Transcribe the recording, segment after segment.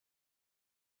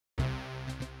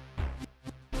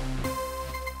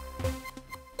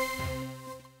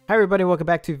Hi everybody, welcome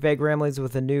back to Vague Ramblings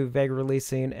with a new Vague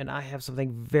releasing, and I have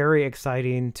something very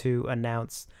exciting to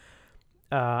announce.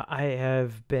 I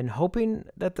have been hoping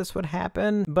that this would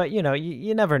happen, but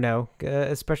you never know,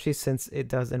 especially since it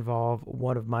does involve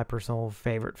one of my personal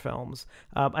favorite films.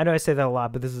 I know I say that a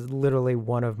lot, but this is literally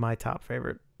one of my top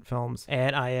favorite films,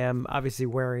 and I am obviously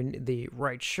wearing the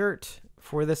right shirt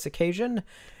for this occasion.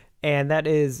 And that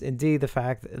is indeed the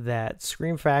fact that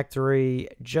Scream Factory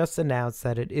just announced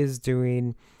that it is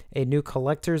doing a new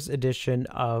collector's edition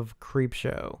of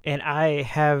Creepshow. And I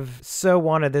have so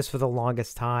wanted this for the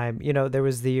longest time. There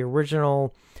was the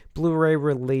original Blu-ray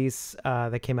release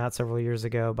that came out several years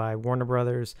ago by Warner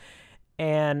Brothers.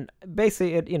 And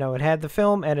basically, it had the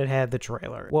film and it had the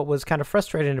trailer. What was kind of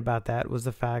frustrating about that was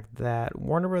the fact that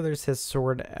Warner Brothers has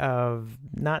sort of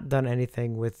not done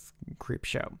anything with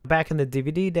Creepshow. Back in the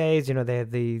DVD days, they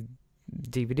had the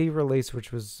DVD release,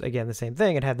 which was, again, the same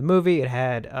thing. It had the movie, it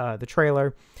had the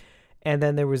trailer. And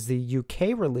then there was the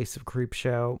UK release of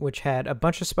Creepshow, which had a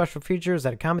bunch of special features,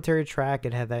 had a commentary track.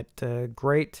 It had that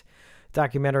great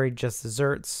documentary Just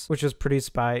Desserts, which was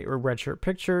produced by Red Shirt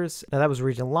Pictures. Now that was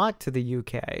region locked to the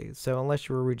UK, so unless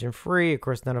you were region free, of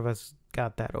course none of us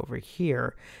got that over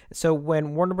here. So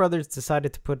when Warner Brothers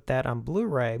decided to put that on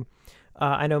Blu-ray,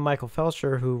 I know Michael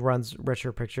Felsher, who runs Red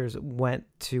Shirt Pictures, went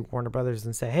to Warner Brothers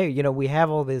and said, hey, we have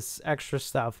all this extra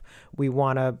stuff. We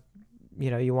want to,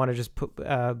 you want to just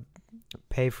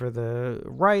pay for the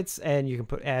rights and you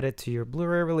can add it to your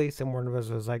Blu-ray release. And Warner Bros.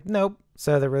 Was like, nope.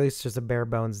 So they released just a bare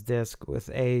bones disc with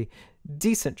a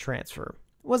decent transfer.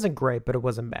 It wasn't great, but it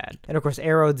wasn't bad. And of course,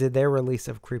 Arrow did their release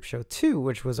of Creepshow 2,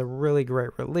 which was a really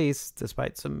great release,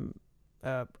 despite some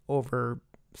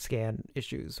overscan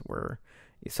issues where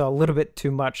you saw a little bit too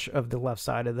much of the left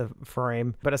side of the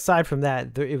frame. But aside from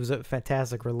that, it was a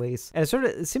fantastic release. And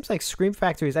it seems like Scream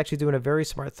Factory is actually doing a very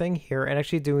smart thing here and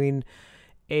actually doing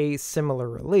a similar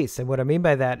release. And what I mean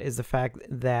by that is the fact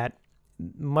that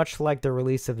much like the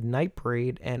release of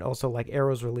Nightbreed and also like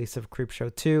Arrow's release of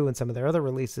Creepshow 2 and some of their other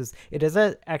releases, it is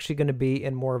actually going to be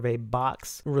in more of a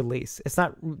box release. It's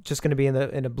not just going to be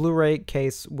in a Blu-ray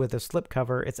case with a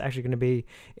slipcover. It's actually going to be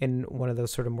in one of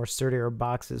those sort of more sturdier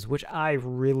boxes, which I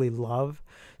really love.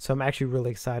 So I'm actually really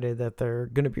excited that they're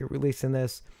going to be releasing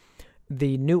this.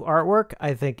 The new artwork,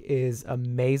 I think, is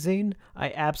amazing.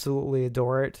 I absolutely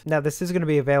adore it. Now, this is going to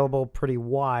be available pretty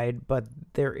wide, but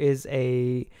there is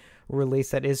a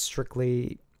release that is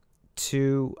strictly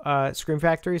to Scream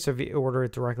Factory. So if you order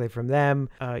it directly from them,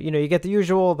 you get the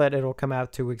usual that it'll come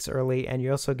out 2 weeks early. And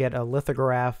you also get a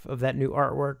lithograph of that new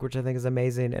artwork, which I think is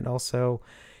amazing. And also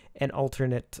an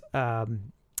alternate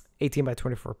 18 by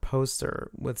 24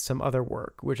 poster with some other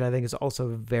work, which I think is also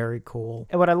very cool.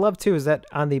 And what I love too is that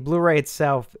on the Blu-ray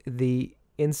itself, the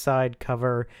inside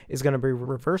cover is going to be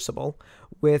reversible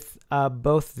with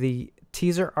both the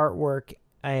teaser artwork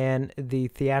and the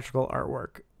theatrical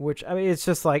artwork, which, I mean, it's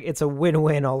just like, it's a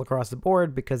win-win all across the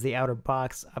board because the outer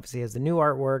box obviously has the new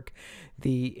artwork.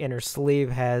 The inner sleeve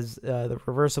has the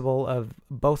reversible of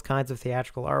both kinds of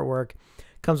theatrical artwork.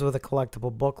 Comes with a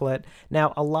collectible booklet.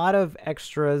 Now, a lot of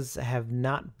extras have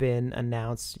not been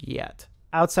announced yet.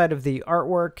 Outside of the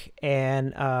artwork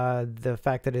and the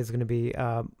fact that it's going to be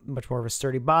much more of a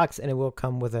sturdy box, and it will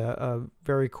come with a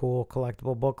very cool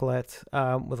collectible booklet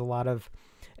with a lot of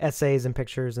essays and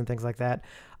pictures and things like that.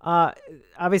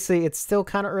 Obviously, it's still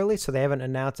kind of early, so they haven't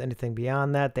announced anything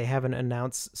beyond that. They haven't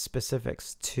announced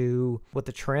specifics to what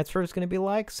the transfer is going to be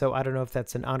like, so I don't know if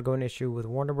that's an ongoing issue with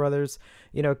Warner Brothers.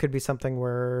 It could be something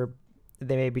where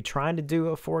they may be trying to do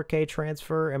a 4K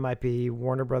transfer. It might be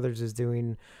Warner Brothers is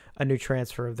doing a new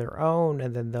transfer of their own,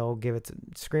 and then they'll give it to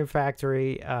Scream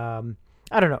Factory. I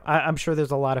don't know. I'm sure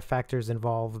there's a lot of factors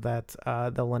involved that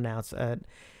they'll announce at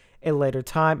a later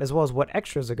time, as well as what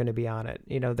extras are going to be on it.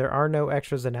 There are no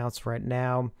extras announced right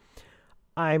now.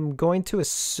 I'm going to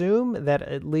assume that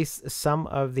at least some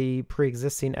of the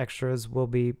pre-existing extras will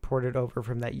be ported over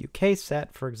from that UK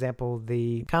set. For example,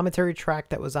 the commentary track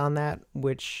that was on that,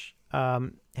 which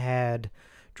had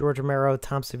George Romero,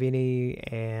 Tom Savini,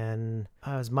 and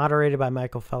was moderated by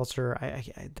Michael Felser.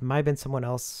 There might have been someone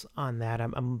else on that.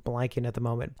 I'm blanking at the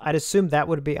moment. I'd assume that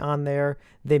would be on there.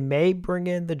 They may bring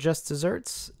in the Just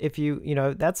Desserts. If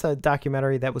that's a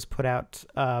documentary that was put out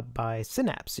by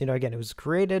Synapse. Again, it was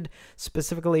created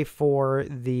specifically for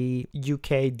the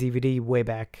UK DVD way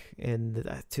back in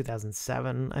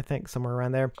 2007, I think, somewhere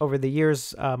around there. Over the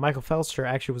years, Michael Felser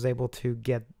actually was able to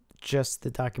get just the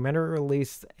documentary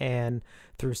released, and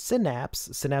through Synapse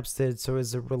did so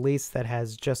is a release that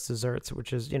has Just Desserts,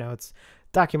 which is it's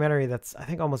documentary that's I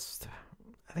think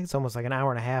it's almost like an hour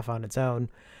and a half on its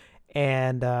own,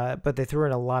 And but they threw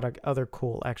in a lot of other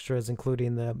cool extras,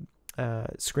 including the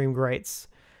Scream Greats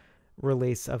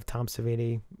release of Tom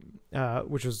Savini,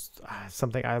 which was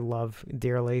something I love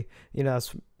dearly. You know,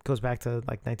 this goes back to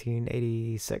like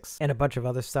 1986, and a bunch of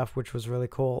other stuff, which was really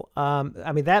cool.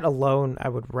 I mean, that alone I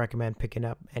would recommend picking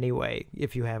up anyway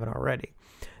if you haven't already.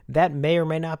 That may or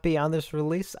may not be on this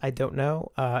release. I don't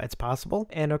know. It's possible.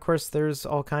 And of course, there's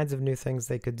all kinds of new things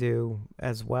they could do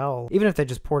as well. Even if they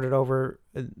just ported over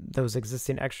those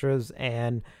existing extras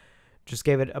and just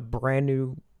gave it a brand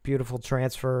new, beautiful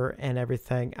transfer and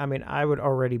everything. I mean, I would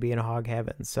already be in hog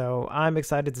heaven. So I'm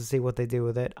excited to see what they do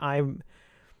with it. I'm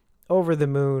over the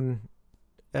moon.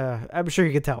 I'm sure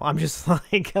you can tell. I'm just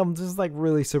like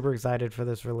really super excited for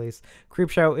this release.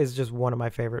 Creepshow is just one of my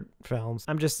favorite films.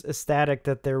 I'm just ecstatic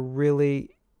that they're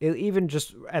really, even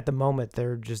just at the moment,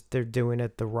 they're doing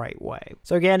it the right way.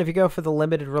 So again, if you go for the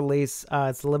limited release,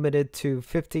 it's limited to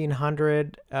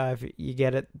 1,500. If you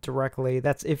get it directly,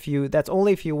 that's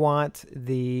only if you want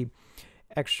the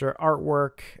extra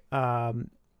artwork,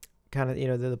 kind of, you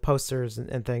know, the posters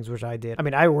and things, which I did. I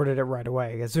mean, I ordered it right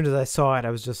away. As soon as I saw it, I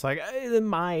was just like,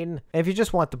 mine. And if you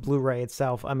just want the Blu-ray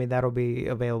itself, I mean, that'll be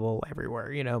available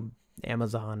everywhere, you know,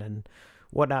 Amazon and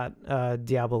whatnot,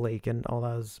 Diabolique and all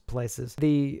those places.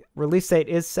 The release date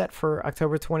is set for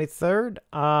October 23rd.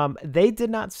 They did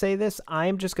not say this.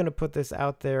 I'm just going to put this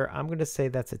out there. I'm going to say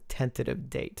that's a tentative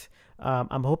date.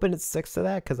 I'm hoping it sticks to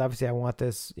that because obviously I want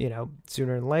this, you know,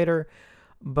 sooner than later.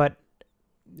 But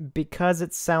because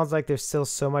it sounds like there's still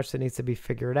so much that needs to be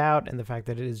figured out, and the fact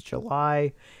that it is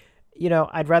July, you know,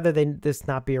 I'd rather this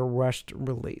not be a rushed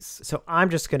release. So I'm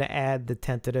just going to add the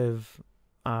tentative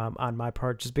on my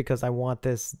part, just because I want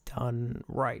this done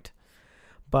right.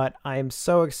 But I am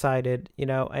so excited, you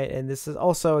know, and this is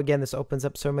also, again, this opens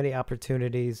up so many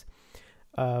opportunities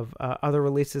of other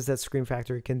releases that Scream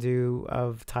Factory can do,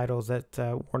 of titles that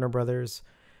Warner Brothers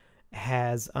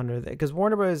has under the, because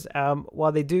Warner Brothers,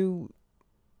 while they do,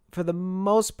 for the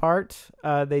most part,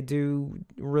 they do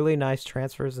really nice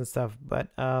transfers and stuff, but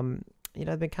you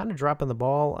know, they've been kind of dropping the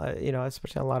ball, you know,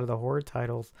 especially on a lot of the horror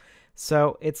titles.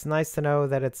 So it's nice to know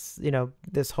that it's, you know,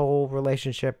 this whole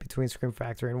relationship between Scream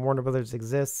Factory and Warner Brothers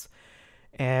exists,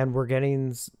 and we're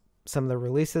getting some of the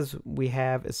releases we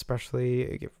have,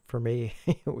 especially for me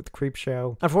with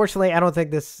Creepshow. Unfortunately, I don't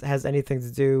think this has anything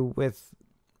to do with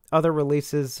other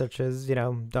releases such as, you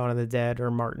know, Dawn of the Dead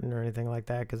or Martin or anything like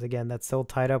that, because again, that's still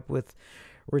tied up with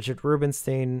Richard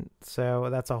Rubinstein, so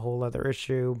that's a whole other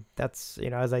issue. That's, you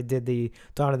know, as I did the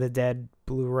Dawn of the Dead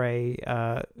Blu-ray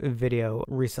video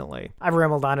recently. I've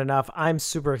rambled on enough. I'm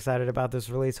super excited about this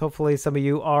release. Hopefully some of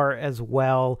you are as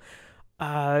well.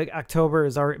 October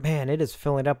is already, man, it is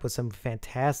filling up with some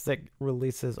fantastic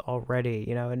releases already,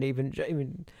 you know, and even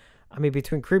I mean,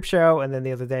 between Creepshow and then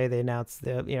the other day they announced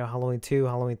the, you know, Halloween 2,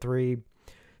 Halloween 3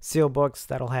 seal books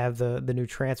that'll have the new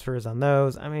transfers on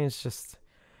those. I mean,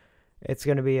 it's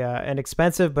going to be an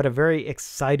expensive but a very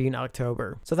exciting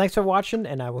October. So thanks for watching,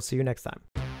 and I will see you next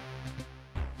time.